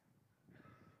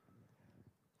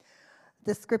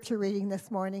The scripture reading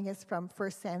this morning is from 1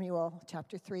 Samuel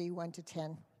chapter 3, 1 to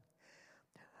 10.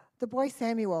 The boy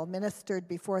Samuel ministered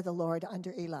before the Lord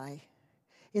under Eli.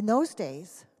 In those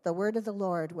days, the word of the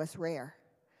Lord was rare.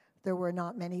 There were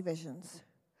not many visions.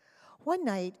 One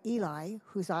night, Eli,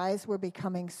 whose eyes were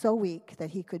becoming so weak that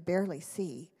he could barely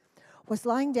see, was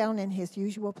lying down in his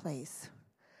usual place.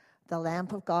 The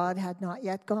lamp of God had not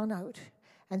yet gone out,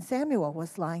 and Samuel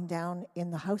was lying down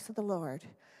in the house of the Lord,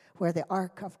 where the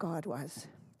ark of God was.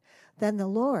 Then the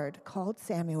Lord called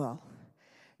Samuel.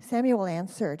 Samuel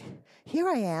answered, "Here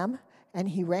I am." And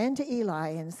he ran to Eli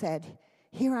and said,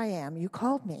 "Here I am, you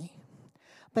called me."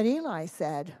 But Eli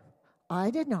said,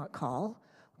 "I did not call.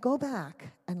 Go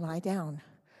back and lie down."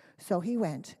 So he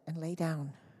went and lay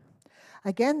down.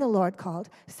 Again the Lord called,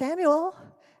 "Samuel."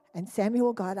 And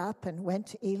Samuel got up and went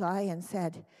to Eli and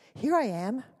said, "Here I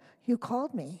am, you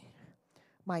called me."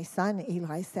 "My son,"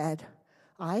 Eli said,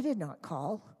 "I did not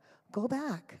call. Go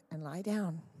back and lie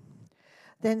down."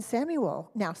 Then Samuel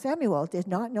did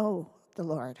not know the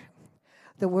Lord.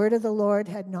 The word of the Lord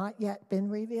had not yet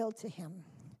been revealed to him.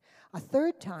 A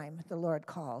third time the Lord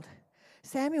called,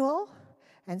 "Samuel."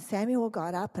 And Samuel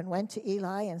got up and went to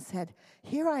Eli and said,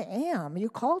 "Here I am, you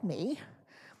called me."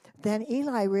 Then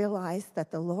Eli realized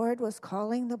that the Lord was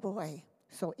calling the boy.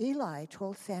 So Eli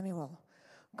told Samuel,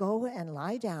 "Go and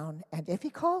lie down, and if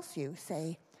he calls you,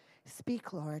 say,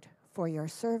 'Speak, Lord, for your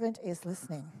servant is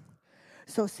listening.'"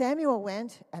 So Samuel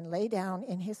went and lay down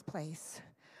in his place.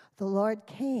 The Lord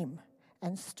came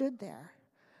and stood there,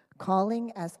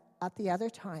 calling as at the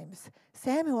other times,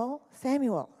 "Samuel,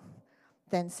 Samuel."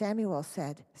 Then Samuel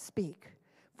said, "Speak,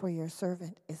 for your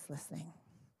servant is listening."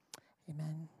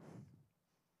 Amen.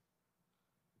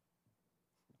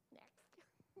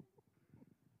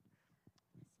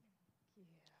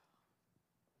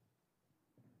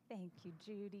 Thank you,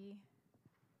 Judy.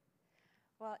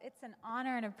 Well, it's an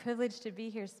honor and a privilege to be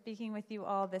here speaking with you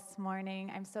all this morning.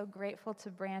 I'm so grateful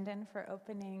to Brandon for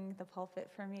opening the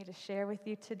pulpit for me to share with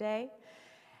you today.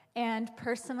 And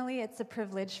personally, it's a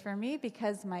privilege for me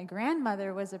because my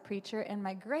grandmother was a preacher and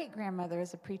my great-grandmother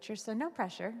was a preacher, so no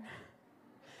pressure.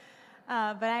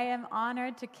 But I am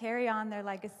honored to carry on their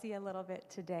legacy a little bit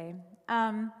today.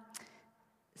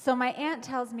 So my aunt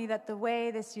tells me that the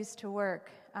way this used to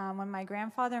work, when my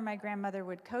grandfather and my grandmother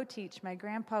would co-teach, my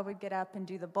grandpa would get up and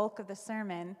do the bulk of the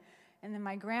sermon, and then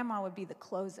my grandma would be the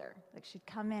closer. Like she'd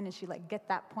come in and she'd get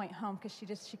that point home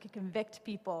because she could convict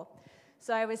people.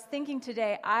 So I was thinking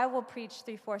today, I will preach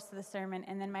 3/4 of the sermon,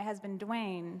 and then my husband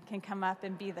Dwayne can come up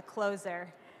and be the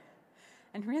closer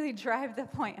and really drive the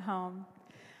point home.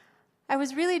 I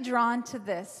was really drawn to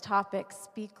this topic,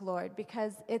 "Speak, Lord,"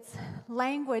 because it's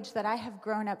language that I have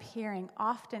grown up hearing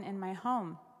often in my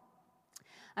home.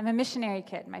 I'm a missionary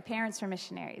kid. My parents were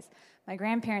missionaries. My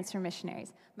grandparents were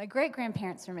missionaries. My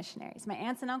great-grandparents were missionaries. My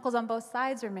aunts and uncles on both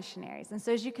sides were missionaries. And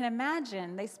so as you can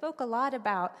imagine, they spoke a lot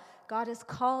about God has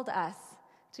called us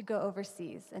to go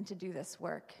overseas and to do this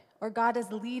work, or God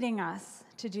is leading us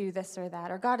to do this or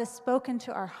that, or God has spoken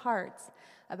to our hearts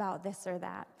about this or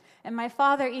that. And my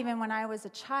father, even when I was a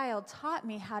child, taught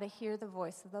me how to hear the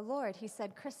voice of the Lord. He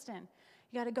said, "Kristen,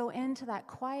 you got to go into that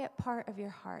quiet part of your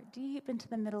heart, deep into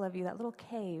the middle of you, that little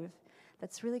cave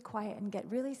that's really quiet, and get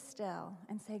really still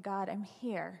and say, 'God, I'm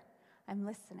here. I'm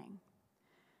listening.'"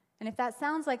 And if that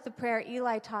sounds like the prayer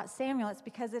Eli taught Samuel, it's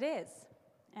because it is.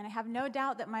 And I have no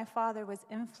doubt that my father was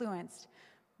influenced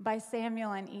by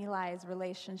Samuel and Eli's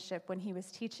relationship when he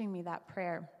was teaching me that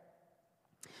prayer.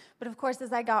 But of course,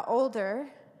 as I got older,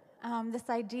 this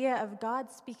idea of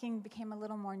God speaking became a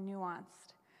little more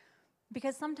nuanced.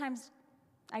 Because sometimes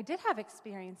I did have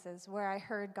experiences where I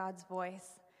heard God's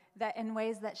voice that in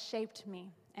ways that shaped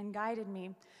me and guided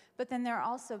me. But then there have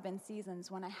also been seasons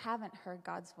when I haven't heard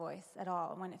God's voice at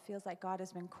all, when it feels like God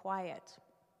has been quiet.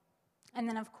 And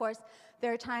then, of course,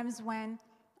 there are times when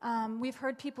we've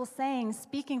heard people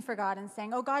speaking for God and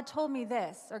saying, "Oh, God told me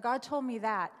this," or "God told me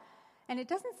that." And it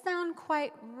doesn't sound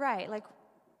quite right. Like,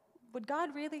 would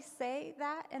God really say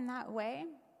that in that way?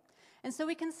 And so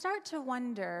we can start to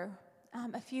wonder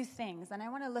a few things. And I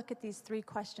want to look at these 3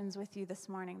 questions with you this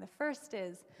morning. The first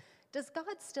is, does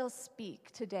God still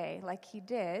speak today like he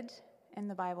did in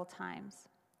the Bible times?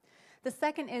 The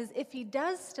second is, if he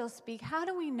does still speak, how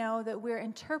do we know that we're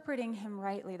interpreting him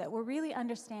rightly, that we're really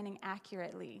understanding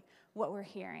accurately what we're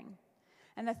hearing?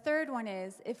 And the third one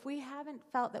is, if we haven't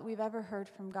felt that we've ever heard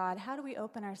from God, how do we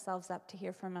open ourselves up to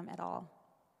hear from him at all?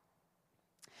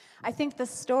 I think the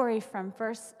story from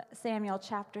 1 Samuel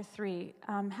chapter 3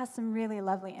 has some really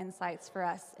lovely insights for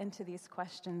us into these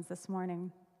questions this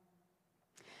morning.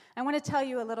 I want to tell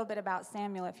you a little bit about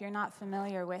Samuel if you're not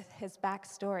familiar with his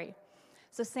backstory.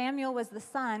 So Samuel was the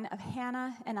son of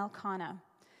Hannah and Elkanah.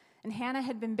 And Hannah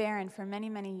had been barren for many,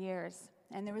 many years.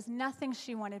 And there was nothing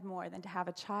she wanted more than to have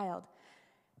a child.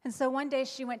 And so one day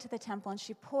she went to the temple and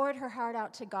she poured her heart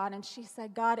out to God. And she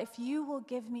said, God, if you will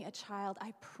give me a child,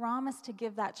 I promise to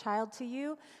give that child to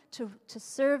you to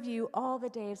serve you all the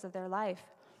days of their life.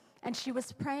 And she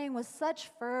was praying with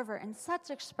such fervor and such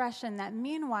expression that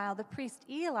meanwhile the priest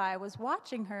Eli was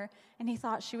watching her and he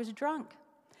thought she was drunk.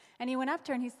 And he went up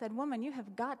to her and he said, woman, you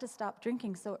have got to stop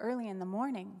drinking so early in the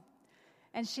morning.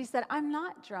 And she said, I'm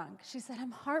not drunk. She said, I'm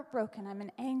heartbroken. I'm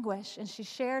in anguish. And she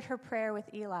shared her prayer with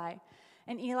Eli.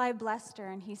 And Eli blessed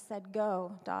her and he said,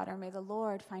 go, daughter, may the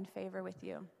Lord find favor with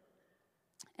you.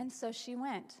 And so she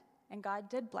went and God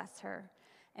did bless her.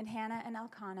 And Hannah and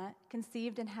Elkanah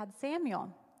conceived and had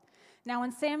Samuel. Now,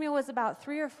 when Samuel was about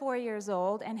 3 or 4 years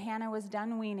old and Hannah was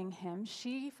done weaning him,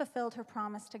 she fulfilled her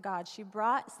promise to God. She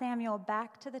brought Samuel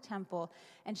back to the temple,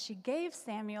 and she gave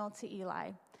Samuel to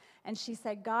Eli. And she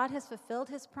said, God has fulfilled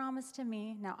his promise to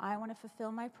me. Now I want to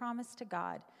fulfill my promise to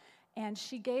God. And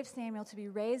she gave Samuel to be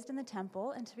raised in the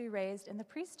temple and to be raised in the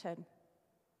priesthood.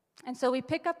 And so we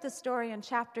pick up the story in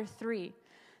chapter 3.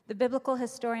 The biblical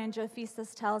historian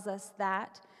Josephus tells us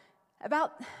that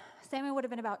Samuel would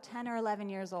have been about 10 or 11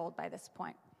 years old by this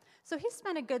point. So he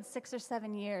spent a good 6 or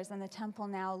 7 years in the temple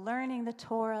now, learning the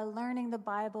Torah, learning the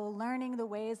Bible, learning the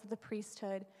ways of the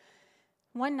priesthood.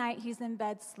 One night he's in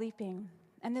bed sleeping,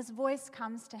 and this voice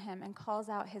comes to him and calls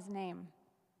out his name.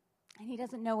 And he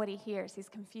doesn't know what he hears. He's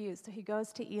confused. So he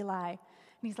goes to Eli, and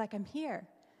he's like, I'm here.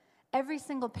 Every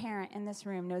single parent in this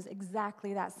room knows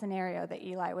exactly that scenario that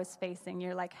Eli was facing.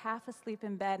 You're like half asleep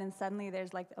in bed, and suddenly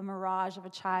there's like a mirage of a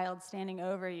child standing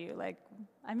over you, like,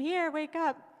 I'm here, wake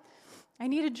up. I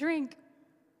need a drink.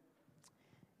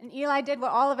 And Eli did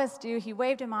what all of us do. He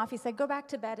waved him off. He said, go back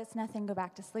to bed. It's nothing. Go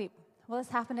back to sleep. Well, this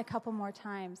happened a couple more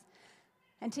times.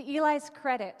 And to Eli's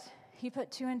credit, he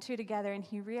put 2 and 2 together, and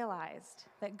he realized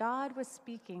that God was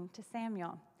speaking to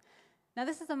Samuel. Now,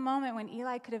 this is a moment when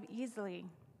Eli could have easily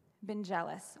been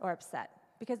jealous or upset,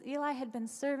 because Eli had been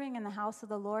serving in the house of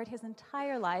the Lord his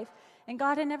entire life, and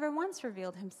God had never once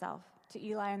revealed himself to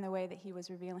Eli in the way that he was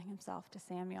revealing himself to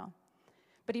Samuel.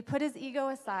 But he put his ego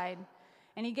aside,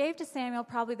 and he gave to Samuel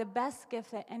probably the best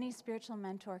gift that any spiritual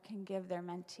mentor can give their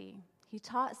mentee. He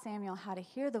taught Samuel how to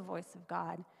hear the voice of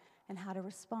God and how to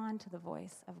respond to the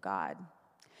voice of God.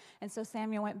 And so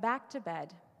Samuel went back to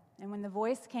bed, and when the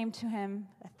voice came to him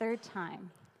a 3rd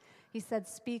time, he said,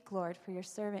 speak, Lord, for your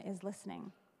servant is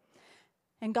listening.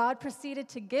 And God proceeded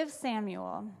to give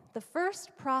Samuel the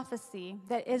first prophecy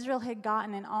that Israel had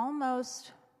gotten in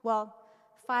almost,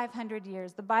 500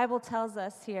 years. The Bible tells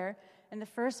us here in the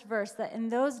first verse that in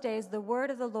those days the word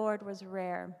of the Lord was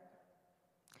rare.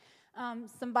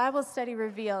 Some Bible study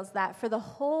reveals that for the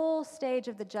whole stage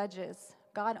of the Judges,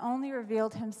 God only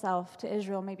revealed himself to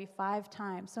Israel maybe 5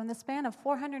 times. So in the span of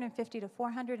 450 to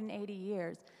 480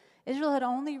 years, Israel had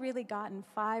only really gotten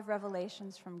 5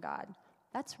 revelations from God.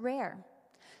 That's rare.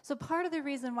 So part of the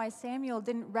reason why Samuel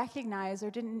didn't recognize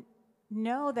or didn't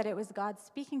know that it was God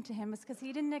speaking to him was because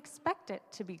he didn't expect it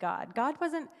to be God. God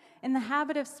wasn't in the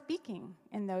habit of speaking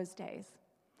in those days.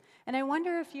 And I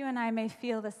wonder if you and I may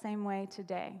feel the same way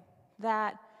today,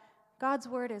 that God's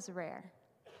word is rare.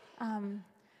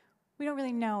 We don't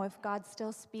really know if God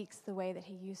still speaks the way that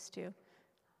he used to.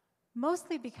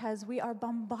 Mostly because we are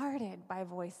bombarded by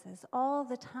voices all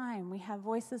the time. We have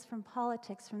voices from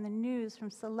politics, from the news,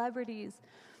 from celebrities.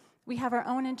 We have our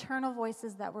own internal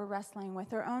voices that we're wrestling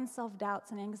with, our own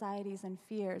self-doubts and anxieties and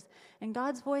fears. And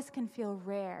God's voice can feel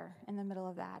rare in the middle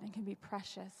of that and can be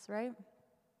precious, right?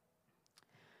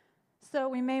 So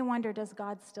we may wonder, does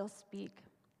God still speak?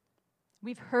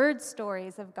 We've heard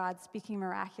stories of God speaking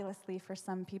miraculously for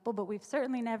some people, but we've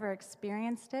certainly never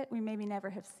experienced it. We maybe never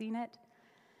have seen it.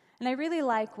 And I really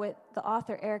like what the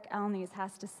author Eric Elnes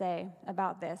has to say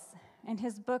about this. In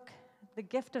his book, The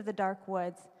Gift of the Dark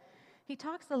Woods, he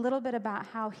talks a little bit about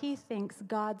how he thinks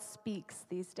God speaks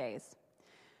these days.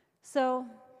 So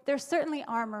there certainly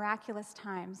are miraculous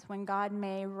times when God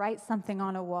may write something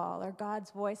on a wall or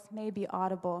God's voice may be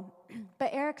audible.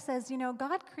 But Eric says,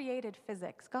 God created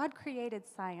physics. God created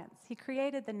science. He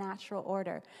created the natural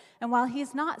order. And while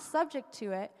he's not subject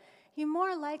to it, he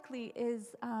more likely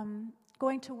is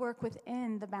going to work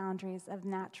within the boundaries of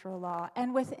natural law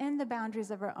and within the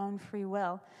boundaries of our own free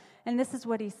will. And this is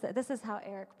what he said. This is how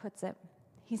Eric puts it.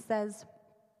 He says,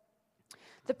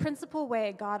 the principal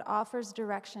way God offers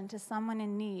direction to someone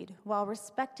in need while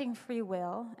respecting free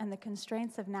will and the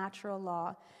constraints of natural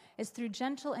law is through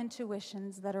gentle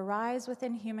intuitions that arise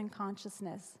within human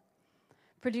consciousness,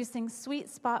 producing sweet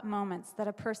spot moments that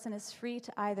a person is free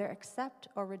to either accept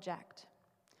or reject.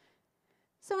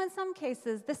 So in some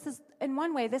cases, in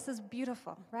one way, this is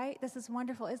beautiful, right? This is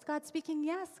wonderful. Is God speaking?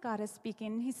 Yes, God is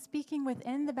speaking. He's speaking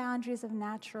within the boundaries of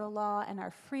natural law and our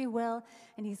free will,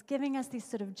 and he's giving us these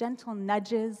sort of gentle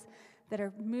nudges that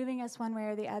are moving us one way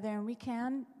or the other, and we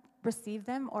can receive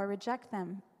them or reject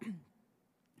them.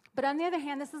 But on the other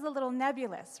hand, this is a little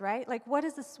nebulous, right? Like, what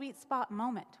is a sweet spot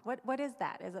moment? What is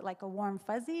that? Is it like a warm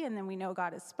fuzzy, and then we know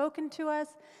God has spoken to us?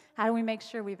 How do we make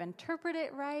sure we've interpreted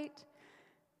it right?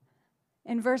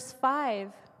 In verse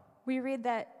 5, we read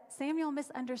that Samuel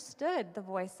misunderstood the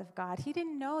voice of God. He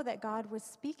didn't know that God was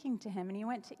speaking to him, and he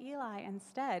went to Eli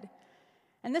instead.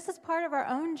 And this is part of our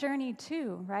own journey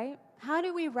too, right? How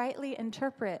do we rightly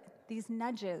interpret these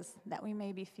nudges that we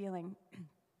may be feeling?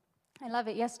 I love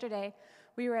it. Yesterday,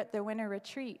 we were at the winter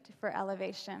retreat for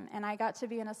Elevation, and I got to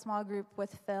be in a small group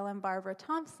with Phil and Barbara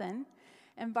Thompson.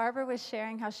 And Barbara was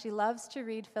sharing how she loves to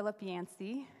read Philip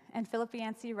Yancey, and Philip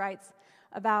Yancey writes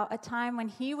about a time when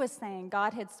he was saying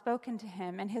God had spoken to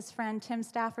him, and his friend Tim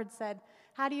Stafford said,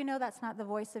 "How do you know that's not the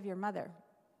voice of your mother?"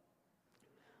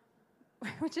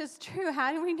 Which is true.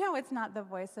 How do we know it's not the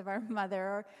voice of our mother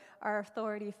or our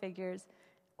authority figures?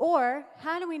 Or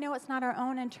how do we know it's not our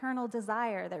own internal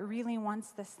desire that really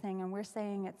wants this thing and we're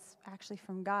saying it's actually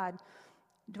from God?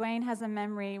 Dwayne has a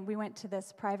memory. We went to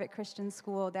this private Christian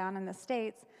school down in the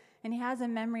States, and he has a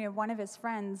memory of one of his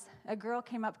friends. A girl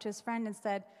came up to his friend and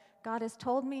said, "God has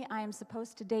told me I am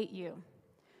supposed to date you."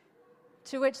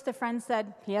 To which the friend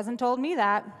said, "He hasn't told me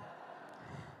that."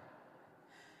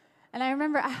 And I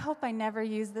remember, I hope I never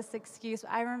use this excuse.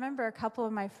 I remember a couple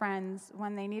of my friends,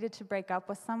 when they needed to break up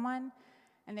with someone,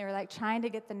 and they were like trying to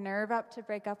get the nerve up to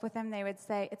break up with them, they would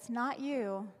say, "It's not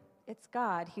you, it's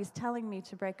God. He's telling me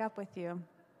to break up with you."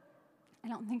 I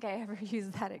don't think I ever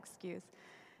used that excuse.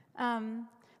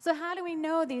 So how do we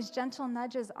know these gentle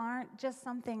nudges aren't just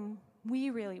something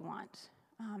we really want,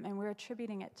 and we're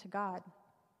attributing it to God?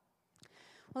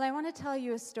 Well, I want to tell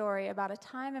you a story about a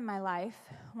time in my life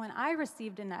when I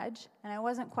received a nudge, and I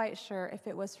wasn't quite sure if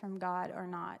it was from God or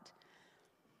not.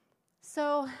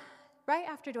 So, right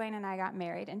after Dwayne and I got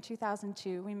married in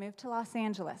 2002, we moved to Los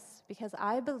Angeles because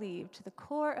I believed to the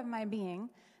core of my being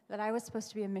that I was supposed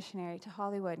to be a missionary to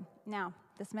Hollywood. Now,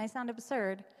 this may sound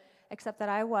absurd, except that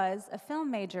I was a film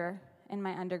major in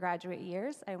my undergraduate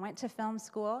years. I went to film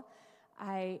school.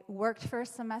 I worked for a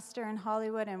semester in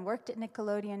Hollywood and worked at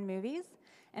Nickelodeon Movies.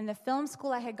 And the film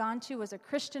school I had gone to was a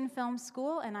Christian film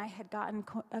school, and I had gotten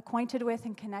acquainted with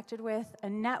and connected with a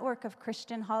network of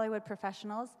Christian Hollywood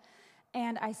professionals.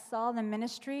 And I saw the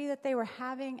ministry that they were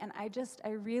having, and I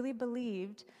really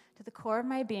believed to the core of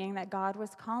my being that God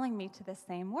was calling me to the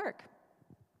same work.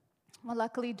 Well,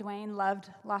 luckily, Dwayne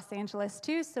loved Los Angeles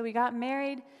too, so we got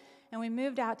married, and we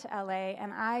moved out to LA,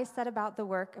 and I set about the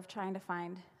work of trying to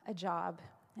find a job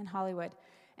in Hollywood.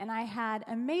 And I had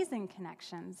amazing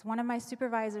connections. One of my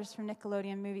supervisors from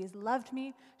Nickelodeon Movies loved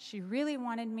me. She really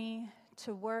wanted me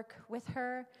to work with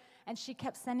her, and she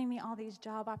kept sending me all these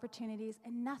job opportunities,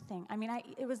 and nothing. I mean,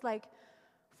 it was like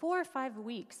 4 or 5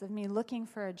 weeks of me looking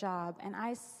for a job, and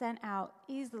I sent out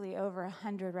easily over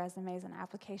 100 resumes and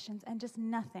applications, and just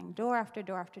nothing. Door after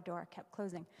door after door kept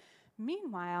closing.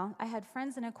 Meanwhile, I had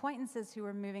friends and acquaintances who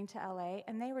were moving to LA,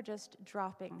 and they were just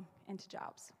dropping into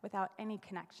jobs without any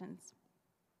connections.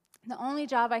 The only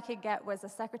job I could get was a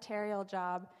secretarial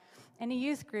job in a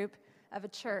youth group of a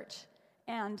church.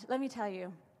 And let me tell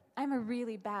you, I'm a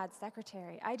really bad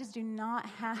secretary. I just do not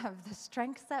have the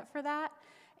strength set for that.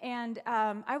 And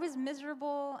I was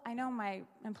miserable. I know my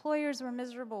employers were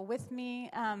miserable with me.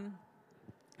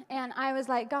 And I was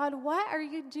like, "God, what are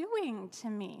you doing to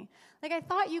me? Like, I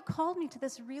thought you called me to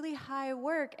this really high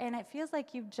work, and it feels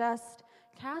like you've just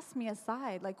cast me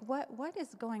aside. Like, what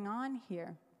is going on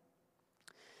here?"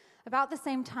 About the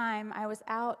same time, I was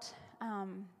out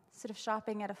sort of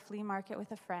shopping at a flea market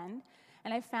with a friend,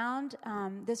 and I found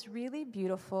this really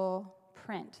beautiful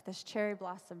print, this cherry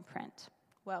blossom print.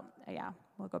 Well, yeah,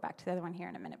 we'll go back to the other one here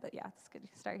in a minute, but yeah, it's good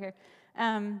to start here.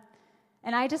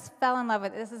 And I just fell in love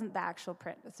with it. This isn't the actual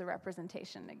print. It's a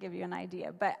representation to give you an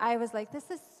idea. But I was like,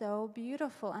 this is so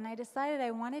beautiful. And I decided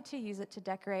I wanted to use it to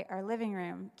decorate our living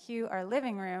room. Cue, our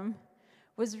living room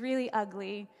was really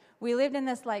ugly. We lived in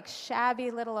this like shabby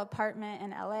little apartment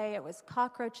in LA. It was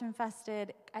cockroach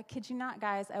infested. I kid you not,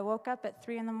 guys. I woke up at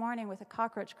 3 a.m. with a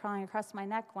cockroach crawling across my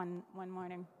neck one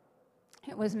morning.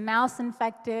 It was mouse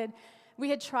infected. We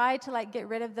had tried to like get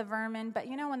rid of the vermin, but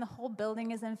you know when the whole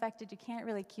building is infected, you can't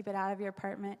really keep it out of your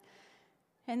apartment.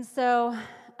 And so,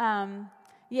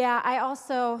 I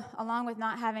also, along with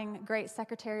not having great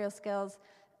secretarial skills,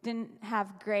 didn't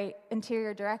have great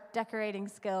interior decorating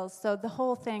skills, so the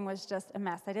whole thing was just a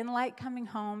mess. I didn't like coming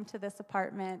home to this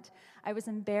apartment. I was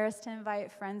embarrassed to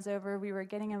invite friends over. We were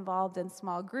getting involved in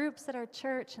small groups at our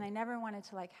church, and I never wanted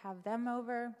to have them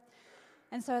over.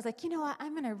 And so I was like, you know what,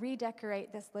 I'm going to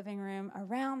redecorate this living room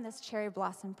around this cherry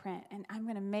blossom print, and I'm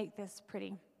going to make this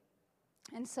pretty.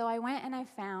 And so I went and I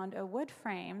found a wood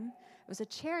frame. It was a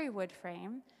cherry wood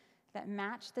frame that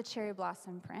matched the cherry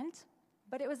blossom print.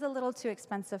 But it was a little too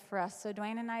expensive for us, so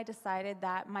Dwayne and I decided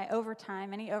that my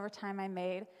overtime, any overtime I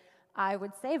made, I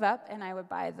would save up and I would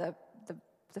buy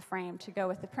the frame to go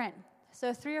with the print.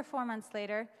 So 3 or 4 months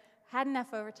later, had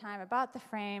enough overtime, I bought the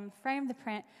frame, framed the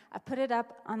print, I put it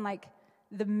up on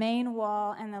the main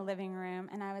wall in the living room,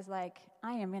 and I was like,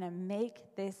 I am going to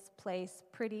make this place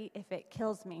pretty if it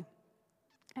kills me.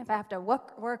 If I have to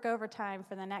work overtime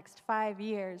for the next 5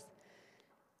 years.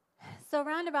 So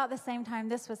around about the same time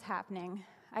this was happening,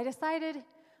 I decided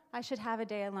I should have a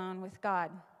day alone with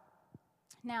God.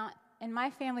 Now, in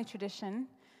my family tradition,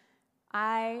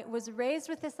 I was raised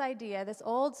with this idea, this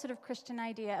old sort of Christian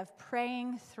idea of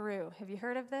praying through. Have you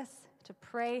heard of this? To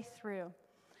pray through.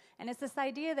 And it's this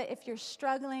idea that if you're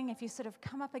struggling, if you sort of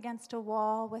come up against a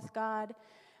wall with God,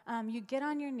 you get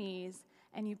on your knees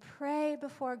and you pray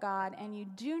before God, and you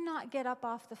do not get up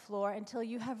off the floor until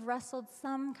you have wrestled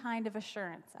some kind of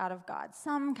assurance out of God,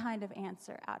 some kind of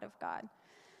answer out of God.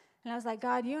 And I was like,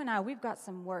 God, you and I, we've got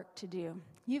some work to do.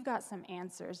 You've got some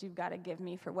answers you've got to give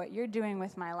me for what you're doing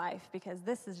with my life, because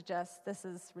this is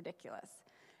ridiculous.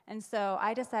 And so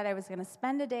I decided I was going to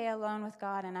spend a day alone with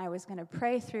God, and I was going to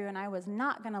pray through, and I was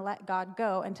not going to let God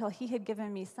go until he had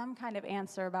given me some kind of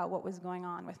answer about what was going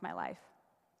on with my life.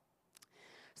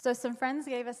 So some friends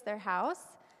gave us their house,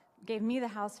 gave me the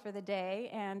house for the day,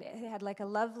 and it had a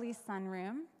lovely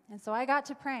sunroom. And so I got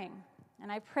to praying,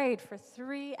 and I prayed for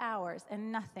 3 hours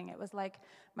and nothing. It was like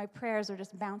my prayers were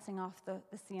just bouncing off the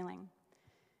ceiling.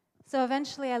 So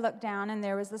eventually I looked down, and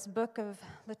there was this book of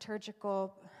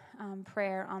liturgical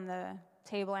prayer on the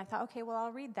table. And I thought, okay, well,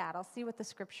 I'll read that. I'll see what the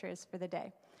scripture is for the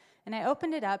day. And I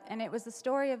opened it up, and it was the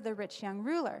story of the rich young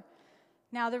ruler.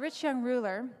 Now, the rich young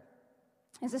ruler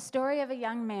is a story of a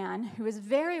young man who was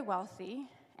very wealthy,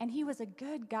 and he was a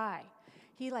good guy.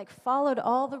 He followed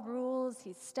all the rules.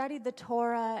 He studied the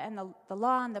Torah and the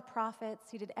law and the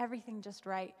prophets. He did everything just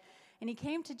right. And he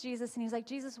came to Jesus, and he was like,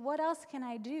 Jesus, what else can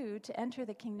I do to enter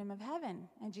the kingdom of heaven?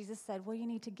 And Jesus said, well, you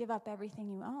need to give up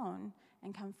everything you own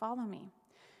and come follow me.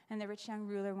 And the rich young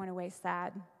ruler went away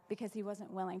sad because he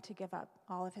wasn't willing to give up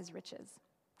all of his riches.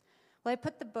 Well, I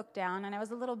put the book down, and I was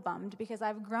a little bummed because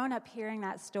I've grown up hearing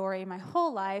that story my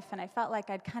whole life, and I felt like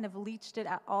I'd kind of leached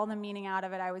all the meaning out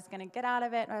of it. I was going to get out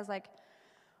of it, and I was like,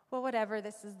 well, whatever,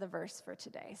 this is the verse for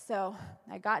today. So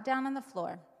I got down on the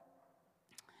floor,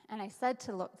 and I said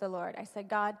to the Lord, I said,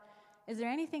 God, is there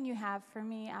anything you have for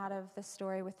me out of the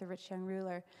story with the rich young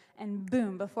ruler? And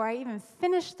boom, before I even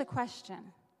finished the question,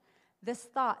 this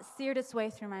thought seared its way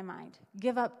through my mind.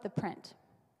 Give up the print.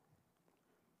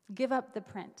 Give up the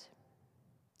print.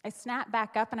 I snapped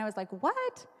back up, and I was like,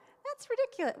 what? That's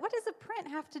ridiculous. What does a print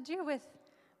have to do with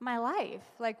my life?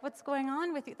 What's going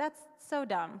on with you? That's so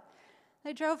dumb.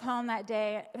 I drove home that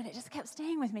day, and it just kept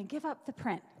staying with me. Give up the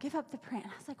print. Give up the print.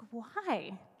 And I was like,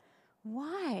 why?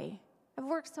 Why? I've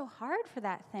worked so hard for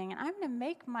that thing, and I'm going to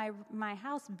make my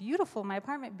house beautiful, my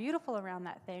apartment beautiful around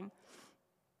that thing.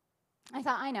 I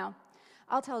thought, I know.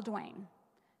 I'll tell Dwayne.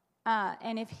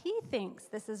 And if he thinks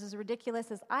this is as ridiculous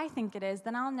as I think it is,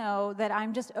 then I'll know that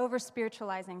I'm just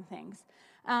over-spiritualizing things.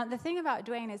 The thing about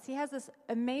Dwayne is he has this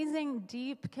amazing,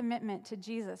 deep commitment to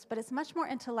Jesus, but it's much more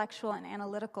intellectual and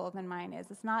analytical than mine is.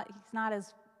 He's not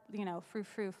as,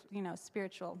 frou-frou,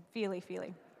 spiritual,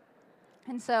 feely.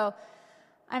 And so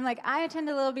I'm like, I tend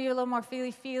to be a little more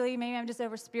feely. Maybe I'm just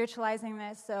over-spiritualizing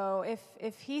this. So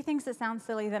if he thinks it sounds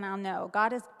silly, then I'll know.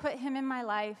 God has put him in my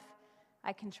life.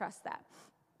 I can trust that.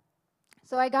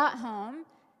 So I got home,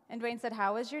 and Dwayne said,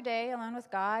 how was your day alone with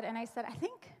God? And I said, I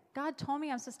think God told me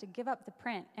I'm supposed to give up the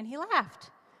print. And he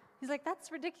laughed. He's like,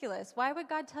 that's ridiculous. Why would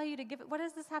God tell you to give it? What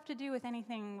does this have to do with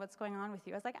anything, what's going on with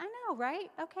you? I was like, I know, right?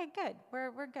 Okay, good.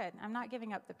 We're good. I'm not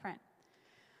giving up the print.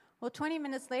 Well, 20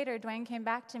 minutes later, Dwayne came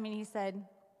back to me, and he said,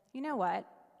 you know what?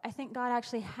 I think God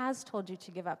actually has told you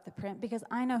to give up the print because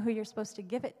I know who you're supposed to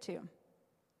give it to.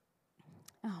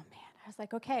 Oh, man. I was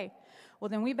like, okay, well,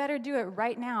 then we better do it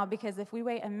right now because if we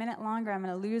wait a minute longer, I'm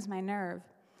going to lose my nerve.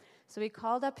 So he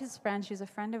called up his friend. She was a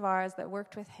friend of ours that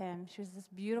worked with him. She was this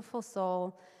beautiful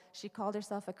soul. She called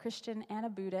herself a Christian and a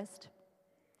Buddhist.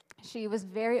 She was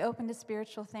very open to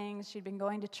spiritual things. She'd been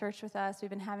going to church with us. We've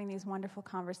been having these wonderful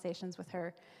conversations with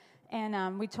her.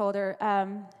 And we told her,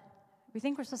 we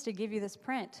think we're supposed to give you this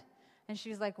print. And she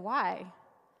was like, why?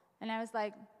 And I was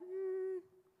like,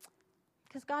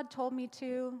 because God told me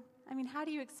to. I mean, how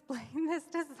do you explain this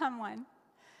to someone?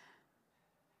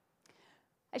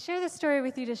 I share this story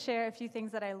with you to share a few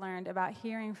things that I learned about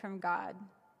hearing from God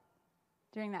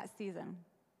during that season.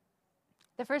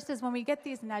 The first is when we get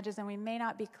these nudges and we may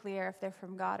not be clear if they're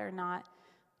from God or not,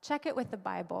 check it with the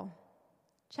Bible.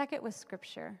 Check it with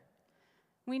Scripture.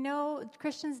 We know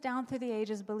Christians down through the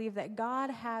ages believe that God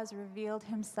has revealed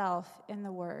himself in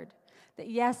the Word. That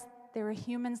yes, there were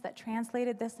humans that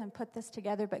translated this and put this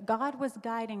together, but God was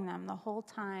guiding them the whole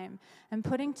time and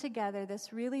putting together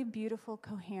this really beautiful,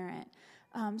 coherent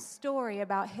story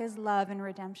about his love and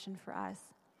redemption for us.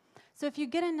 So if you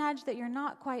get a nudge that you're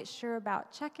not quite sure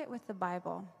about, check it with the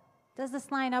Bible. Does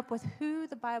this line up with who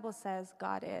the Bible says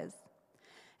God is?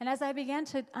 And as I began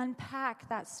to unpack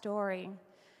that story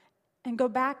and go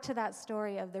back to that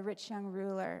story of the rich young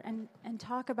ruler and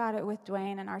talk about it with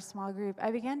Dwayne and our small group,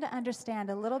 I began to understand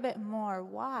a little bit more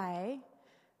why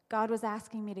God was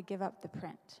asking me to give up the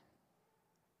print.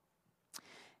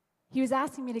 He was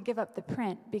asking me to give up the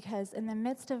print because in the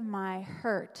midst of my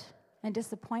hurt and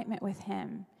disappointment with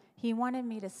him, he wanted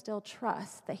me to still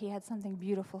trust that he had something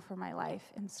beautiful for my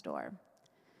life in store.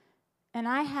 And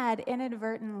I had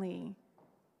inadvertently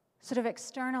sort of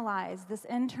externalized this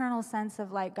internal sense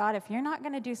of like, God, if you're not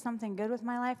going to do something good with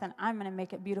my life, then I'm going to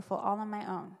make it beautiful all on my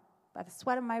own. By the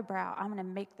sweat of my brow, I'm going to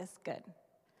make this good.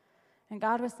 And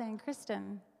God was saying,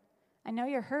 Kristen, I know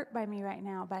you're hurt by me right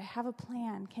now, but I have a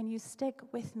plan. Can you stick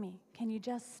with me? Can you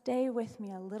just stay with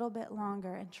me a little bit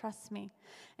longer and trust me?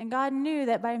 And God knew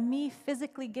that by me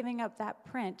physically giving up that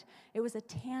print, it was a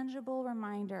tangible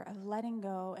reminder of letting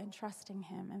go and trusting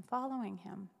him and following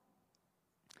him.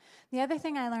 The other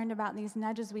thing I learned about these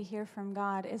nudges we hear from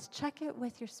God is check it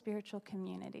with your spiritual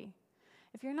community.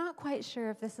 If you're not quite sure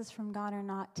if this is from God or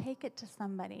not, take it to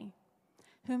somebody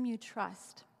whom you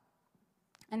trust.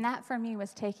 And that for me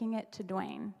was taking it to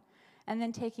Dwayne and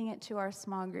then taking it to our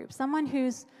small group. Someone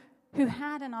who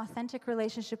had an authentic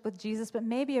relationship with Jesus, but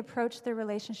maybe approached their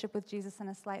relationship with Jesus in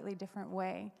a slightly different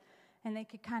way. And they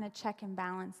could kind of check and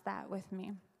balance that with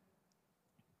me.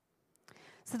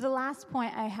 So the last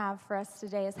point I have for us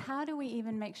today is how do we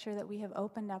even make sure that we have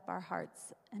opened up our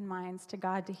hearts and minds to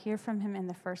God to hear from him in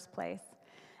the first place?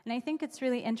 And I think it's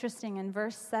really interesting in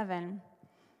verse 7,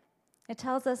 it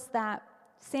tells us that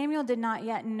Samuel did not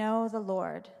yet know the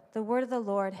Lord. The word of the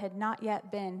Lord had not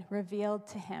yet been revealed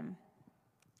to him.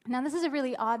 Now, this is a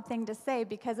really odd thing to say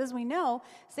because, as we know,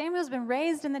 Samuel's been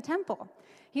raised in the temple.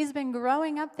 He's been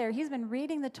growing up there. He's been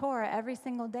reading the Torah every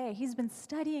single day. He's been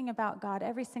studying about God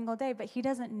every single day, but he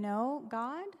doesn't know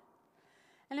God.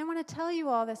 And I want to tell you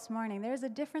all this morning, there's a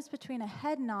difference between a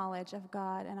head knowledge of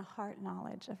God and a heart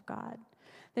knowledge of God.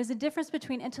 There's a difference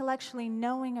between intellectually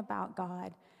knowing about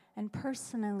God and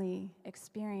personally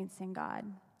experiencing God.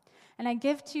 And I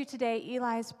give to you today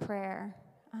Eli's prayer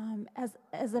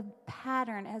as a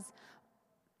pattern,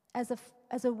 as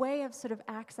a way of sort of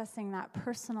accessing that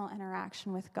personal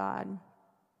interaction with God.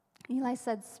 Eli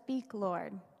said, "Speak,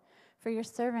 Lord, for your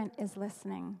servant is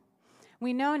listening."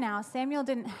 We know now Samuel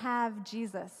didn't have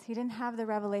Jesus. He didn't have the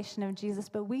revelation of Jesus,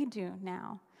 but we do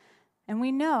now. And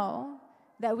we know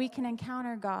that we can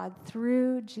encounter God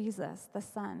through Jesus, the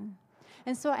Son.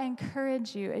 And so I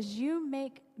encourage you, as you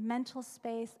make mental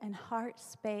space and heart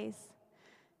space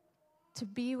to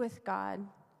be with God,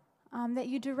 that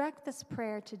you direct this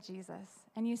prayer to Jesus.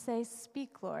 And you say,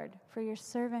 "Speak, Lord, for your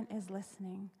servant is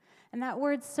listening." And that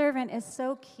word servant is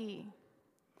so key.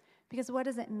 Because what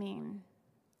does it mean?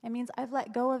 It means I've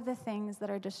let go of the things that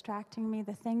are distracting me,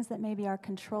 the things that maybe are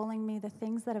controlling me, the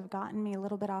things that have gotten me a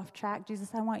little bit off track.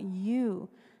 Jesus, I want you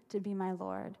to be my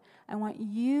Lord. I want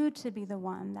you to be the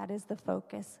one that is the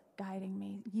focus guiding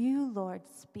me. You, Lord,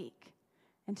 speak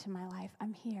into my life.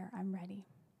 I'm here. I'm ready.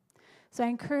 So I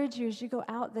encourage you as you go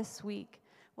out this week,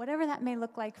 whatever that may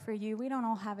look like for you. We don't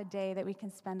all have a day that we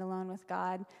can spend alone with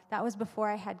God. That was before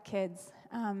I had kids.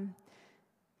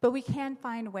 But we can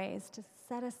find ways to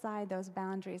set aside those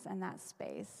boundaries and that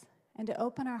space and to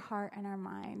open our heart and our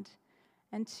mind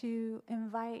and to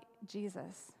invite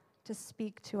Jesus to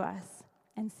speak to us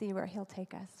and see where he'll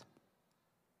take us.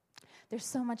 There's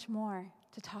so much more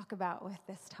to talk about with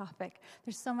this topic.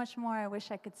 There's so much more I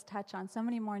wish I could touch on, so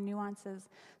many more nuances.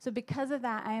 So because of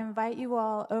that, I invite you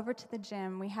all over to the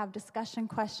gym. We have discussion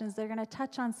questions. They're going to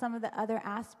touch on some of the other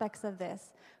aspects of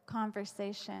this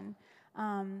conversation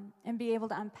and be able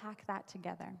to unpack that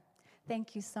together.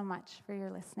 Thank you so much for your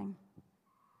listening.